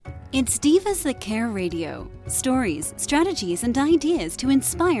It's Divas That Care Radio. Stories, strategies, and ideas to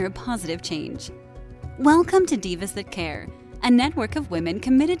inspire positive change. Welcome to Divas That Care, a network of women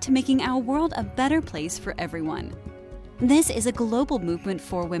committed to making our world a better place for everyone. This is a global movement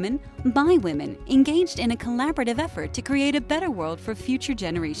for women, by women, engaged in a collaborative effort to create a better world for future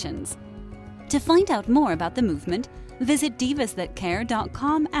generations. To find out more about the movement, visit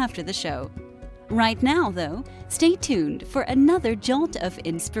divasthatcare.com after the show. Right now, though, stay tuned for another jolt of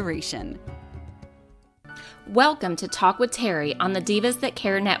inspiration. Welcome to Talk with Terry on the Divas That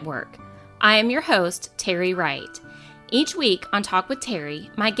Care Network. I am your host, Terry Wright. Each week on Talk with Terry,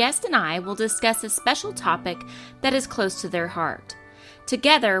 my guest and I will discuss a special topic that is close to their heart.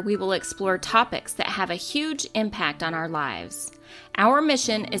 Together, we will explore topics that have a huge impact on our lives. Our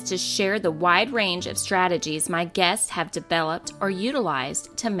mission is to share the wide range of strategies my guests have developed or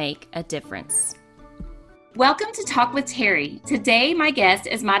utilized to make a difference. Welcome to Talk with Terry. Today, my guest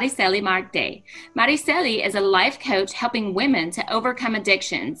is Maricely Marte. Maricely is a life coach helping women to overcome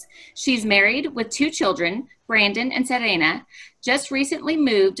addictions. She's married with 2 children, Brandon and Serena, just recently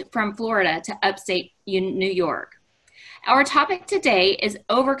moved from Florida to upstate New York. Our topic today is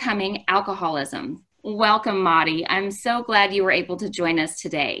overcoming alcoholism. Welcome, Mari. I'm so glad you were able to join us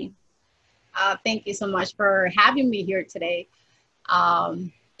today. Thank you so much for having me here today.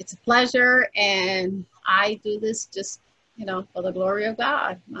 It's a pleasure, and I do this just, for the glory of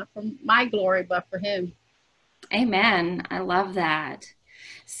God, not for my glory, but for Him. Amen. I love that.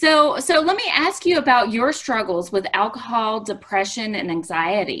 So let me ask you about your struggles with alcohol, depression, and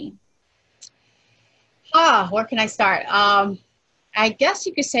anxiety. Where can I start? I guess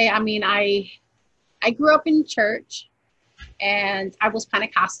you could say, I grew up in church, and I was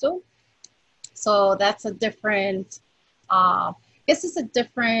Pentecostal. So that's a different, this is a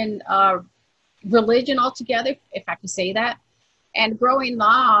different religion altogether, if I could say that. And growing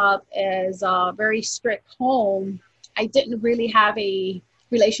up as a very strict home, I didn't really have a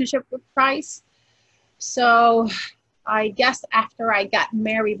relationship with Christ. So I guess after I got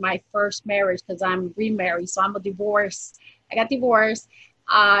married, my first marriage, because I'm remarried, so I'm a divorce. I got divorced.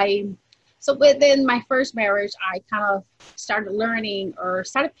 So within my first marriage, I kind of started learning or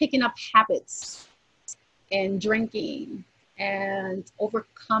started picking up habits and drinking and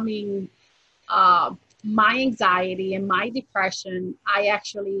overcoming my anxiety and my depression. I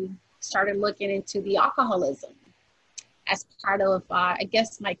actually started looking into the alcoholism as part of, I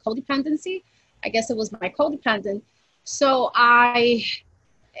guess, my codependency. I guess it was my codependent. So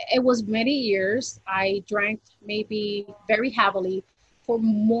it was many years. I drank maybe very heavily for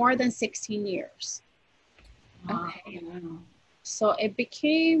more than 16 years. Okay. So it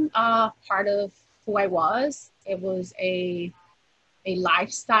became part of who I was. It was a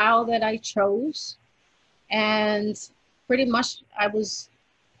lifestyle that I chose. And pretty much 90%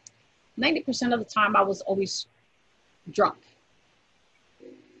 of the time I was always drunk.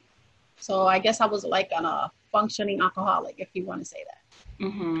 So I guess I was like a functioning alcoholic, if you want to say that.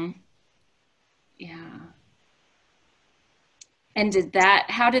 Mm-hmm. Yeah. And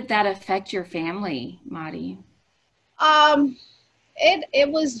how did that affect your family, Mari? It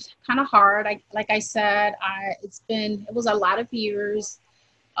was kind of hard. Like I said, it was a lot of years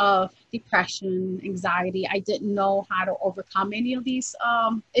of depression, anxiety. I didn't know how to overcome any of these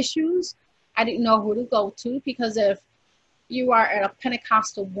issues. I didn't know who to go to, because if you are a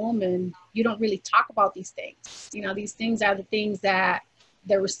Pentecostal woman, you don't really talk about these things. These things are the things that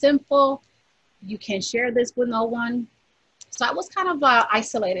they were sinful. You can't share this with no one. So I was kind of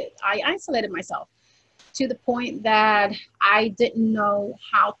isolated. I isolated myself to the point that I didn't know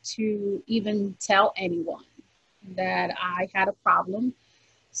how to even tell anyone that I had a problem.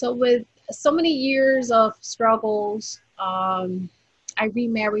 So with so many years of struggles, I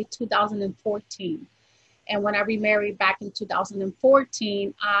remarried 2014. And when I remarried back in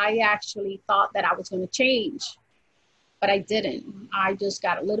 2014, I actually thought that I was going to change, but I didn't. I just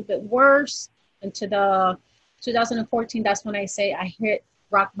got a little bit worse into the 2014. That's when I say I hit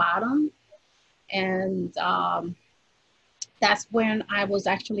rock bottom. And that's when I was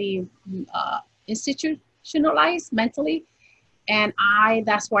actually institutionalized mentally. And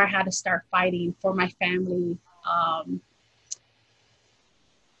that's where I had to start fighting for my family.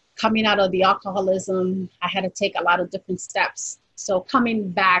 Coming out of the alcoholism, I had to take a lot of different steps. So coming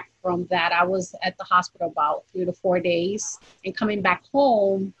back from that, I was at the hospital about 3 to 4 days. And coming back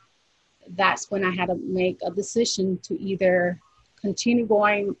home, that's when I had to make a decision to either continue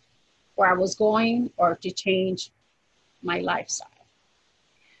going where I was going or to change my lifestyle.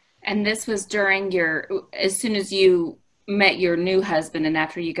 And this was during as soon as you met your new husband and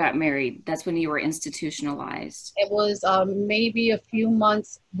after you got married, that's when you were institutionalized. It was maybe a few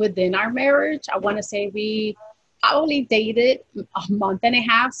months within our marriage. I want to say we probably dated a month and a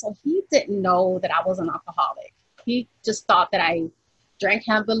half. So he didn't know that I was an alcoholic. He just thought that I drank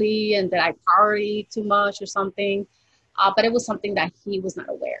heavily and that I partied too much or something. But it was something that he was not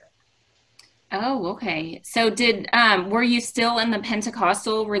aware. Oh, okay. So were you still in the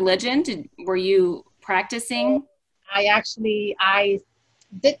Pentecostal religion? Were you practicing? I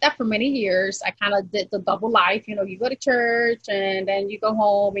did that for many years. I kind of did the double life. You know, you go to church and then you go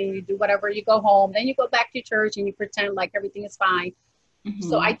home and you do whatever, you go home, then you go back to church and you pretend like everything is fine. Mm-hmm.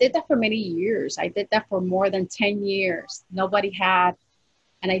 So I did that for many years. I did that for more than 10 years. Nobody had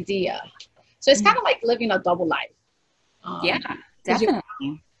an idea. So it's kind of like living a double life. Yeah, definitely.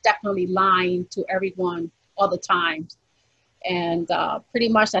 You're definitely lying to everyone all the time. And pretty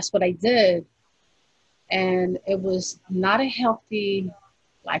much that's what I did. And it was not a healthy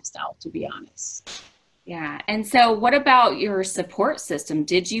lifestyle, to be honest. Yeah. And so what about your support system?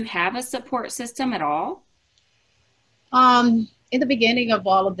 Did you have a support system at all? In the beginning of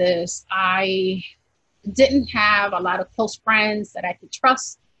all of this, I didn't have a lot of close friends that I could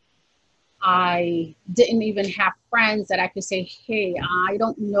trust. I didn't even have friends that I could say, hey, I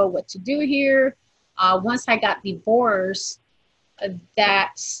don't know what to do here. Once I got divorced,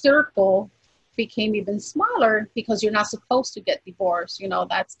 that circle became even smaller because you're not supposed to get divorced. You know,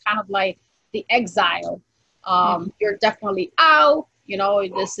 that's kind of like the exile. You're definitely out. You know,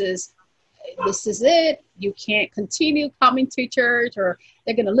 this is it. You can't continue coming to church or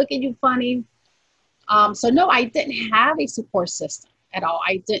they're going to look at you funny. So no, I didn't have a support system at all.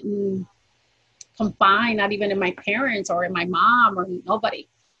 I didn't confide, not even in my parents or in my mom or nobody.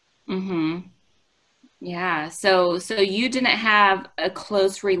 Mm-hmm. Yeah. So you didn't have a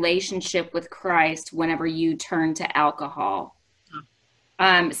close relationship with Christ whenever you turned to alcohol.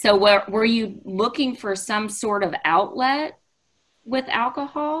 So were you looking for some sort of outlet with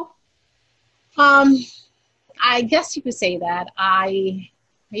alcohol? I guess you could say that.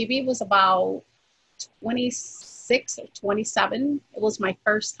 Maybe it was about 26 or 27. It was my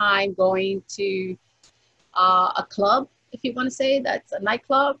first time going to a club, if you want to say that's a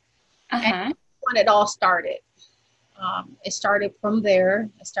nightclub. And when it all started. It started from there.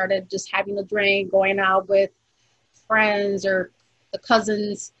 I started just having a drink, going out with friends or the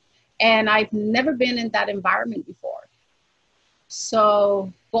cousins, and I've never been in that environment before.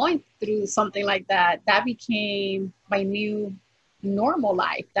 So going through something like that, that became my new normal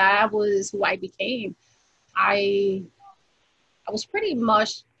life. That was who I became. I was pretty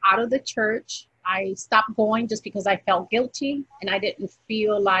much out of the church. I stopped going just because I felt guilty and I didn't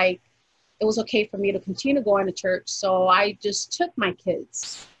feel like it was okay for me to continue going to church. So I just took my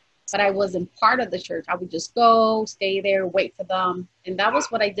kids, but I wasn't part of the church. I would just go, stay there, wait for them. And that was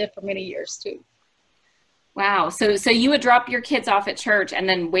what I did for many years too. Wow. So you would drop your kids off at church and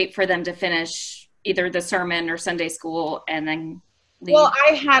then wait for them to finish either the sermon or Sunday school and then leave? Well,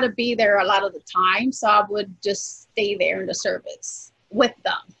 I had to be there a lot of the time. So I would just stay there in the service with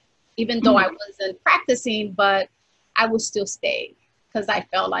them, even though I wasn't practicing, but I would still stay. Because I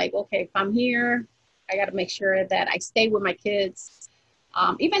felt like, okay, if I'm here, I got to make sure that I stay with my kids.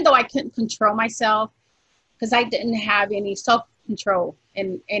 Even though I couldn't control myself, because I didn't have any self-control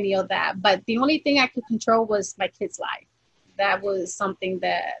in any of that. But the only thing I could control was my kids' life. That was something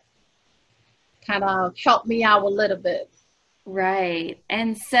that kind of helped me out a little bit. Right.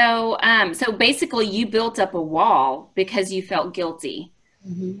 And so basically you built up a wall because you felt guilty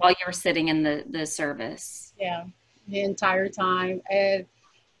while you were sitting in the service. Yeah. The entire time. And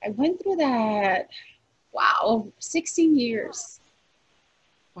I went through that, 16 years.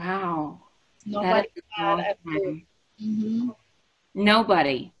 Wow. Nobody had a clue.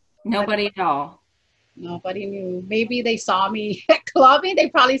 Nobody at all. Nobody knew. Maybe they saw me clubbing. They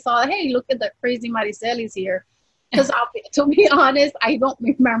probably saw, hey, look at the crazy Maricelis here. Because to be honest, I don't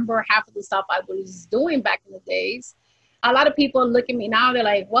remember half of the stuff I was doing back in the days. A lot of people look at me now, they're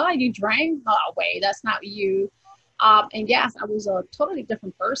like, what, you drank? Oh, wait, that's not you. And yes, I was a totally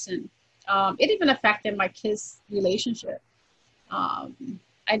different person. It even affected my kids' relationship.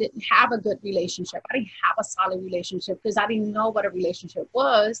 I didn't have a good relationship. I didn't have a solid relationship because I didn't know what a relationship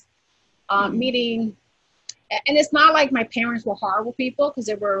was. Meaning, and it's not like my parents were horrible people because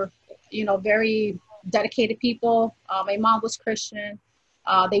they were, very dedicated people. My mom was Christian.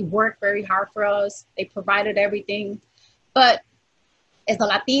 They worked very hard for us. They provided everything. But as a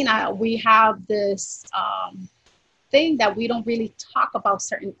Latina, we have this thing that we don't really talk about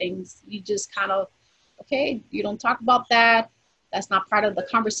certain things. You just kind of, okay, you don't talk about that. That's not part of the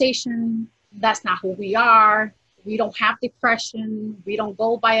conversation. That's not who we are. We don't have depression. We don't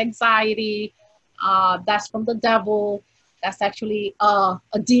go by anxiety. That's from the devil. That's actually a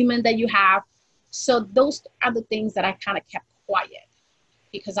demon that you have. So those are the things that I kind of kept quiet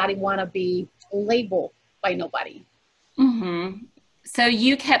because I didn't want to be labeled by nobody. Mm-hmm. So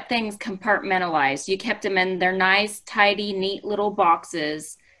you kept things compartmentalized. You kept them in their nice, tidy, neat little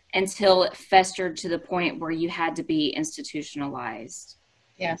boxes until it festered to the point where you had to be institutionalized.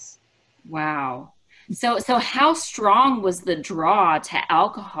 Yes. Wow. So how strong was the draw to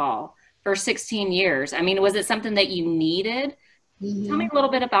alcohol for 16 years? I mean, was it something that you needed? Tell me Hmm. a little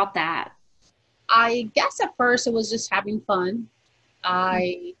bit about that. I guess at first it was just having fun.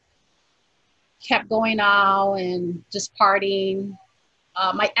 I kept going out and just partying.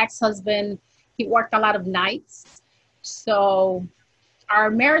 My ex-husband, he worked a lot of nights. So our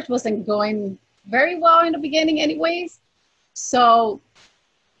marriage wasn't going very well in the beginning anyways. So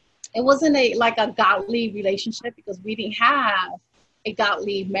it wasn't a godly relationship because we didn't have a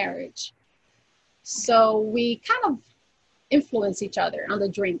godly marriage. So we kind of influenced each other on the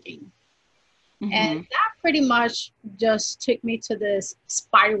drinking. And Mm-hmm. that pretty much just took me to this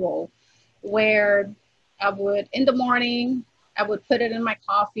spiral where I would, in the morning, I would put it in my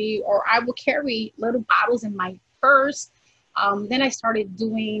coffee or I would carry little bottles in my purse. Then I started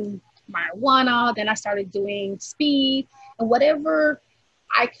doing marijuana. Then I started doing speed and whatever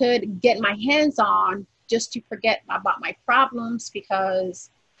I could get my hands on just to forget about my problems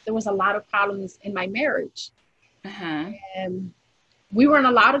because there was a lot of problems in my marriage. Uh-huh. And we weren't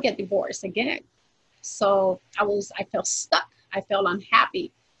allowed to get divorced again. So I felt stuck. I felt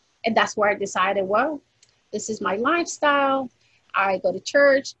unhappy. And that's where I decided, well, this is my lifestyle. I go to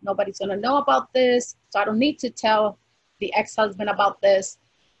church. Nobody's going to know about this. So I don't need to tell the ex-husband about this.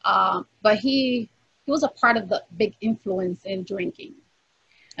 But he was a part of the big influence in drinking,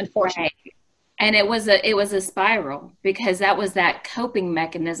 unfortunately. Right. And it was a spiral because that was that coping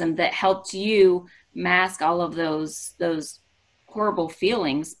mechanism that helped you mask all of those horrible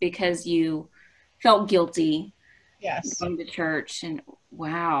feelings because you felt guilty Yes. going to church and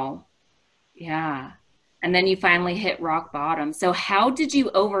wow. Yeah. And then you finally hit rock bottom. So how did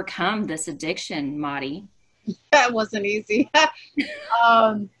you overcome this addiction, Madi? That wasn't easy.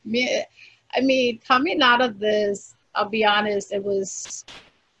 Me, I mean, coming out of this, I'll be honest, it was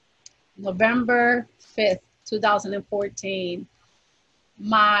November 5th, 2014.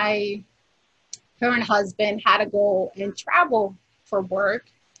 My current husband had to go and travel for work.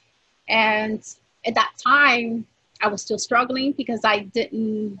 And at that time, I was still struggling because I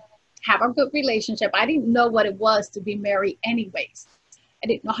didn't have a good relationship. I didn't know what it was to be married, anyways. I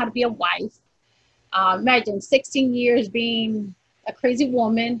didn't know how to be a wife. Imagine 16 years being a crazy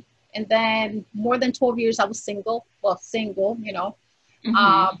woman. And then more than 12 years, I was single. Well, single, you know. Mm-hmm.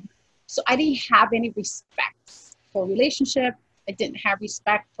 Um, so I didn't have any respect for relationship. I didn't have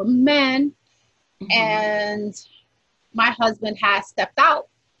respect for men. Mm-hmm. And my husband had stepped out.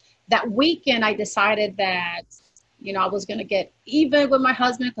 That weekend, I decided that, I was going to get even with my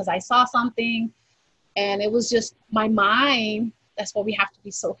husband because I saw something. And it was just my mind. That's why we have to be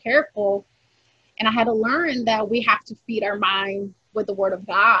so careful. And I had to learn that we have to feed our mind with the word of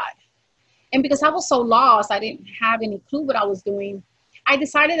God. And because I was so lost, I didn't have any clue what I was doing. I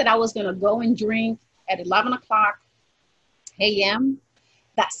decided that I was going to go and drink at 11 o'clock a.m.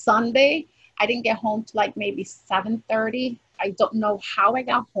 that Sunday. I didn't get home till like maybe 7:30. I don't know how I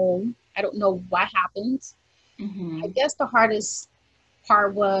got home. I don't know what happened. I Mm-hmm. guess the hardest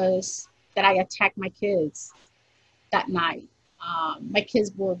part was that I attacked my kids that night. My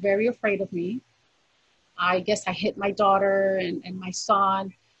kids were very afraid of me. I guess I hit my daughter and my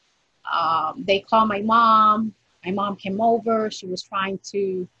son. They called my mom. My mom came over. She was trying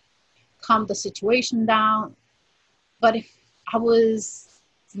to calm the situation down. But if I was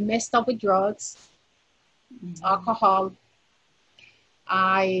messed up with drugs, Mm-hmm. alcohol,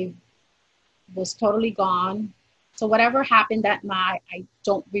 I was totally gone. So whatever happened that night, I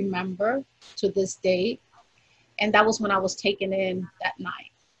don't remember to this day. And that was when I was taken in that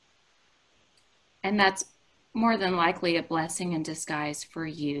night. And that's more than likely a blessing in disguise for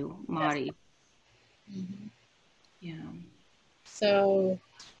you, Yes. Madi. Mhm. Yeah. So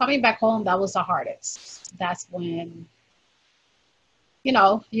coming back home, that was the hardest. That's when, you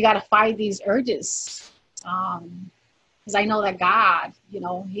got to fight these urges. Because I know that God,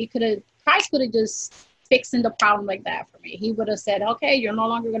 Christ could have just fixing the problem like that for me. He would have said, okay, you're no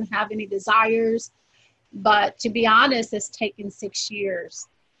longer going to have any desires. But to be honest, it's taken 6 years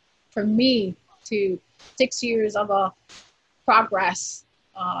for me to 6 years of a progress,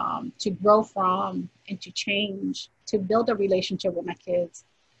 to grow from and to change, to build a relationship with my kids.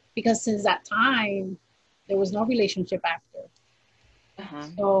 Because since that time, There was no relationship after. Uh-huh.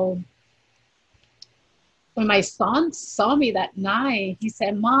 So when my son saw me that night, he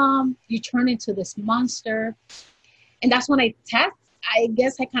said, "Mom, you turned into this monster." And that's when I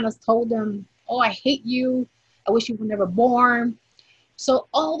guess I kind of told him, "Oh, I hate you. I wish you were never born." So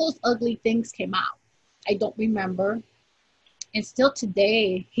all those ugly things came out. I don't remember. And still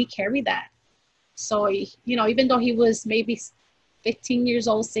today, he carried that. So, even though he was maybe 15 years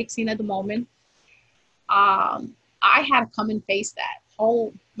old, 16 at the moment, I had to come and face that.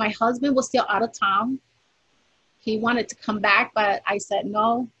 Oh, my husband was still out of town. He wanted to come back, but I said,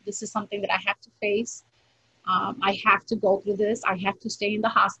 no, this is something that I have to face. I have to go through this. I have to stay in the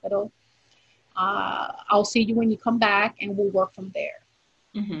hospital. I'll see you when you come back, and we'll work from there.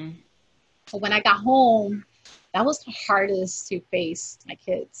 Mm-hmm. So when I got home, that was the hardest to face my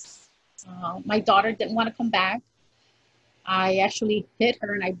kids. My daughter didn't want to come back. I actually hit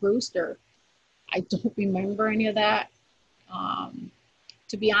her and I bruised her. I don't remember any of that.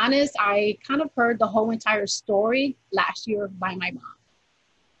 To be honest, I kind of heard the whole entire story last year by my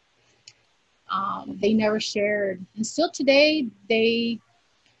mom. They never shared. And still today, they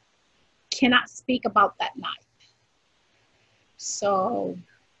cannot speak about that night. So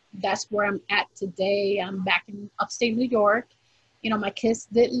that's where I'm at today. I'm back in upstate New York. My kids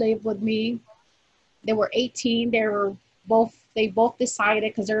did live with me. They were 18. They both decided,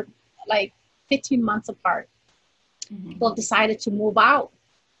 because they're like 15 months apart. Mm-hmm. Both decided to move out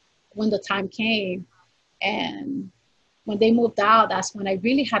when the time came. And when they moved out, that's when I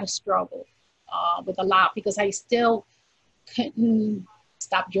really had to struggle with a lot, because I still couldn't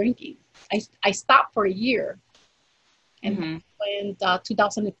stop drinking. I stopped for a year. And in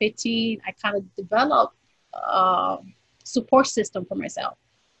 2015, I kind of developed a support system for myself,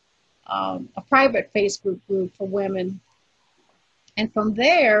 a private Facebook group for women. And from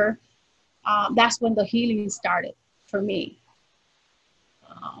there, that's when the healing started for me.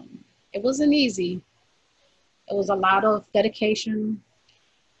 It wasn't easy. It was a lot of dedication,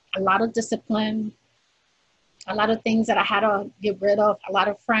 a lot of discipline, a lot of things that I had to get rid of, a lot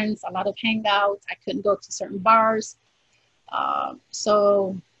of friends, a lot of hangouts. I couldn't go to certain bars.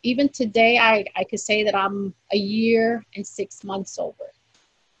 So even today, I could say that I'm a year and 6 months sober.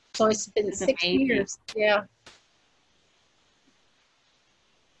 So it's been That's 6 amazing. Years. Yeah.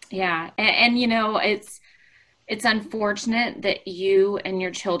 Yeah. And it's unfortunate that you and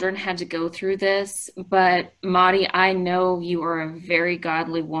your children had to go through this, but Madi, I know you are a very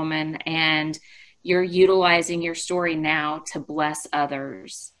godly woman, and you're utilizing your story now to bless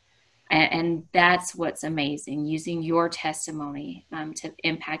others. And that's what's amazing, using your testimony to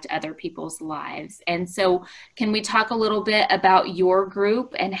impact other people's lives. And so can we talk a little bit about your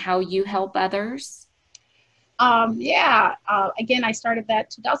group and how you help others? Again, I started that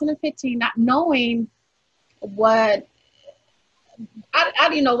 2015, not knowing I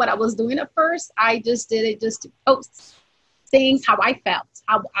didn't know what I was doing at first. I just did it just to post things, how I felt,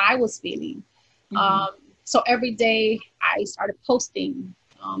 how I was feeling. Mm-hmm. So every day I started posting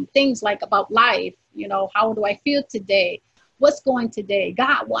things like about life, how do I feel today? What's going today?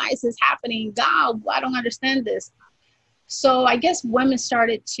 God, why is this happening? God, I don't understand this. So I guess women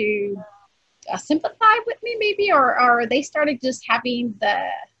started to sympathize with me maybe, or they started just having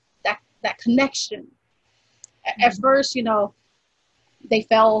that connection. Mm-hmm. At first, they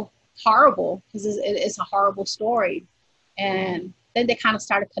felt horrible because it's a horrible story. And then they kind of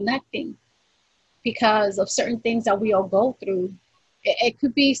started connecting because of certain things that we all go through. It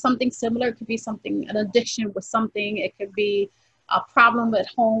could be something similar. It could be an addiction with something. It could be a problem at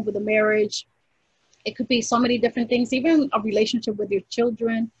home with a marriage. It could be so many different things, even a relationship with your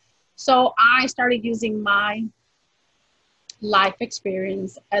children. So I started using my life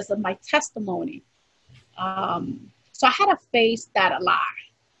experience as my testimony. So I had to face that a lot,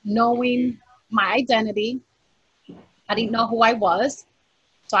 knowing my identity. I didn't know who I was.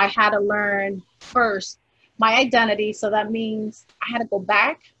 So I had to learn first my identity. So that means I had to go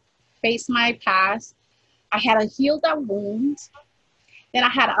back, face my past. I had to heal that wound. Then I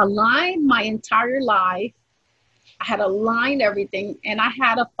had to align my entire life. I had to align everything, and I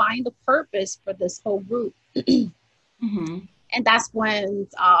had to find a purpose for this whole group. Mm-hmm. And that's when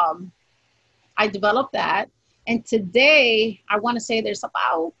I developed that. And today, I want to say there's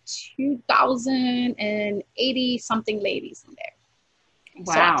about 2,080 something ladies in there.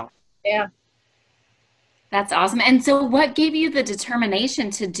 Wow. So, yeah. That's awesome. And so what gave you the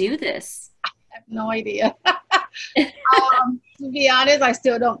determination to do this? I have no idea. To be honest, I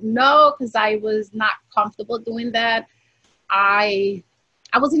still don't know because I was not comfortable doing that. I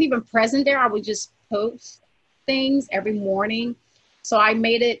wasn't even present there. I would just post things every morning. So I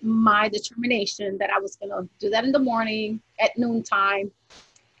made it my determination that I was going to do that in the morning, at noontime,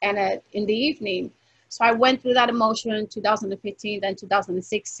 and in the evening. So I went through that emotion in 2015, then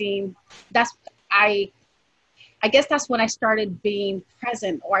 2016. I guess that's when I started being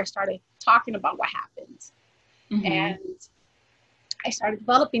present, or I started talking about what happened. Mm-hmm. And I started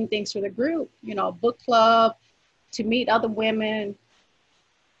developing things for the group, book club, to meet other women.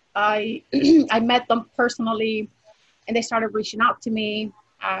 I met them personally, and they started reaching out to me.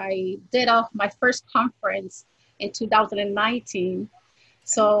 I did my first conference in 2019.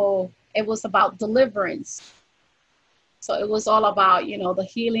 So it was about deliverance. So it was all about, the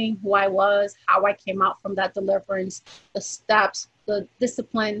healing, who I was, how I came out from that deliverance, the steps, the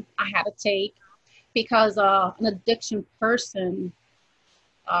discipline I had to take. Because an addiction person,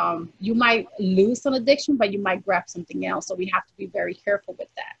 you might lose an addiction, but you might grab something else. So we have to be very careful with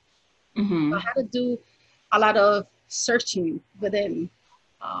that. Mm-hmm. So I had to do a lot of searching within.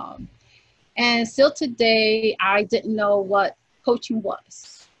 And still today, I didn't know what coaching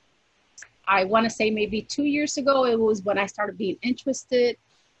was. I want to say maybe 2 years ago, it was when I started being interested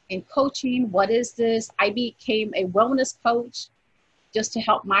in coaching. What is this? I became a wellness coach just to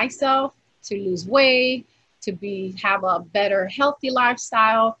help myself to lose weight, to have a better, healthy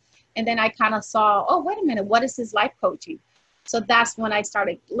lifestyle. And then I kind of saw, oh, wait a minute, what is this life coaching? So that's when I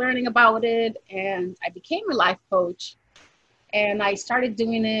started learning about it, and I became a life coach. And I started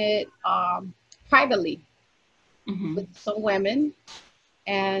doing it privately with some women.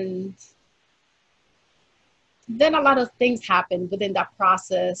 And then a lot of things happened within that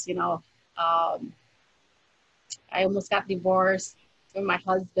process. I almost got divorced from my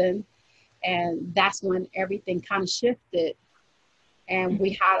husband, and that's when everything kind of shifted, and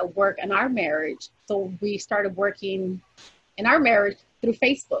we had to work in our marriage. So we started working in our marriage through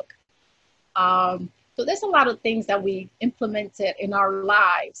Facebook. So there's a lot of things that we implemented in our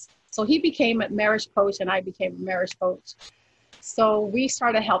lives. So he became a marriage coach, and I became a marriage coach. So we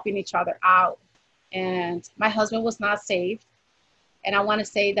started helping each other out. And my husband was not saved. And I want to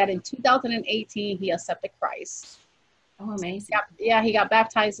say that in 2018, he accepted Christ. Oh, amazing. He got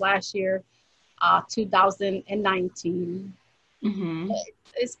baptized last year, 2019. Mm-hmm.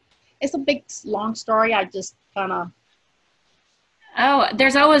 It's a big, long story. I just kind of... Oh,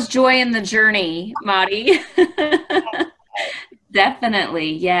 there's always joy in the journey, Madi.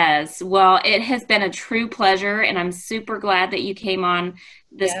 Definitely, yes. Well, it has been a true pleasure, and I'm super glad that you came on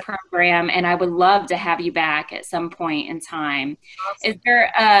this program, and I would love to have you back at some point in time. Awesome. Is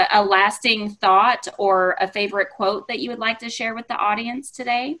there a lasting thought or a favorite quote that you would like to share with the audience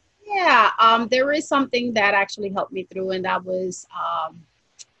today? Yeah, there is something that actually helped me through, and that was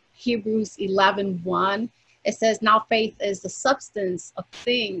Hebrews 11:1. It says, now faith is the substance of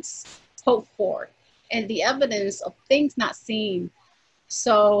things hoped for, and the evidence of things not seen.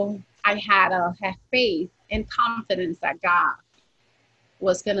 So I had to have faith and confidence that God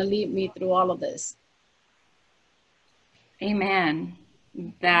was going to lead me through all of this. Amen.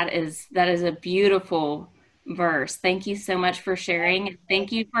 That is a beautiful verse. Thank you so much for sharing.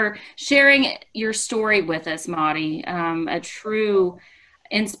 Thank you for sharing your story with us, Madi. A true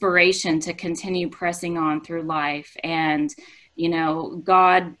inspiration to continue pressing on through life. And,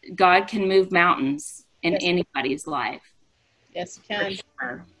 God can move mountains in anybody's life. Yes, you can.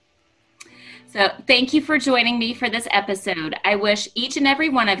 Sure. So thank you for joining me for this episode. I wish each and every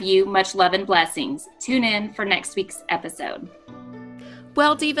one of you much love and blessings. Tune in for next week's episode.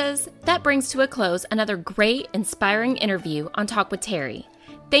 Well, Divas, that brings to a close another great, inspiring interview on Talk with Terry.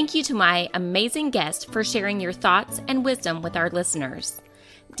 Thank you to my amazing guest for sharing your thoughts and wisdom with our listeners.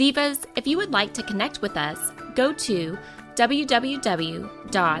 Divas, if you would like to connect with us, go to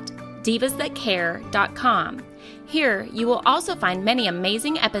www.divasthatcare.com. Here, you will also find many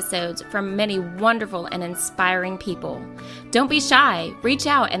amazing episodes from many wonderful and inspiring people. Don't be shy. Reach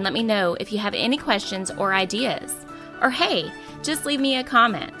out and let me know if you have any questions or ideas. Or hey, just leave me a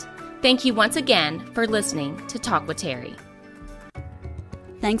comment. Thank you once again for listening to Talk with Terry.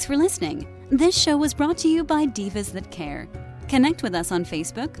 Thanks for listening. This show was brought to you by Divas That Care. Connect with us on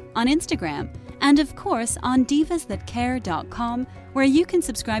Facebook, on Instagram, and of course on divasthatcare.com, where you can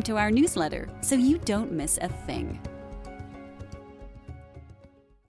subscribe to our newsletter so you don't miss a thing.